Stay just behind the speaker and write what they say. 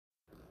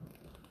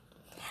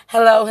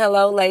Hello,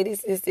 hello,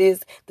 ladies. This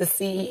is the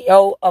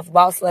CEO of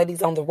Boss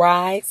Ladies on the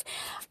Rise.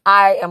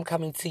 I am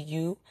coming to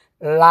you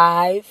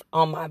live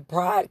on my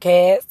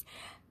broadcast.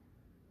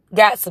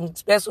 Got some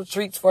special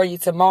treats for you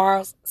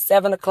tomorrow,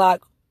 7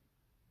 o'clock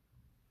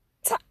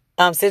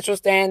Central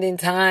Standing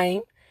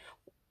Time,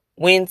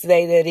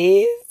 Wednesday that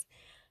is.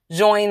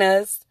 Join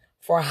us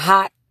for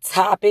hot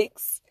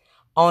topics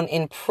on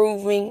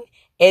improving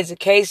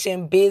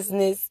education,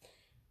 business,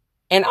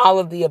 and all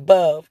of the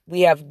above.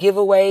 We have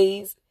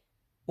giveaways.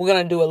 We're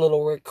going to do a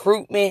little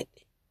recruitment.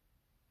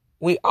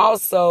 We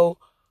also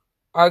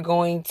are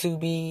going to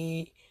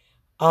be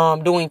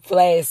doing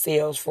flash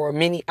sales for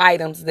many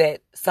items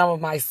that some of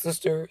my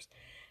sisters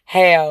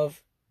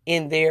have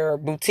in their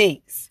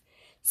boutiques.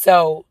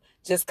 So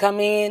just come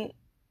in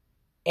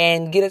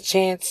and get a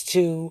chance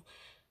to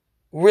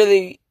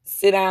really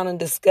sit down and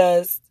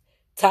discuss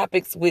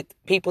topics with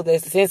people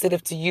that's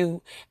sensitive to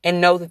you, and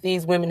know that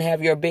these women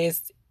have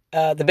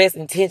the best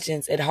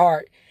intentions at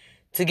heart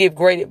to give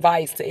great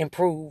advice to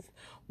improve.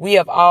 We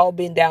have all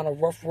been down a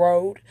rough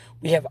road.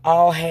 We have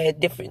all had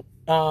different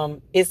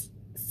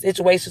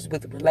situations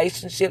with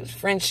relationships,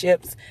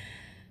 friendships.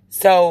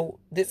 So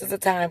this is a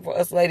time for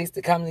us ladies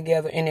to come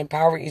together and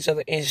empower each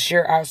other and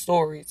share our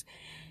stories.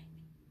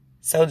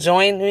 So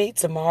join me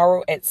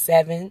tomorrow at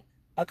 7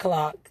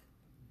 o'clock.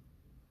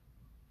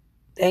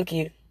 Thank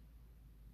you.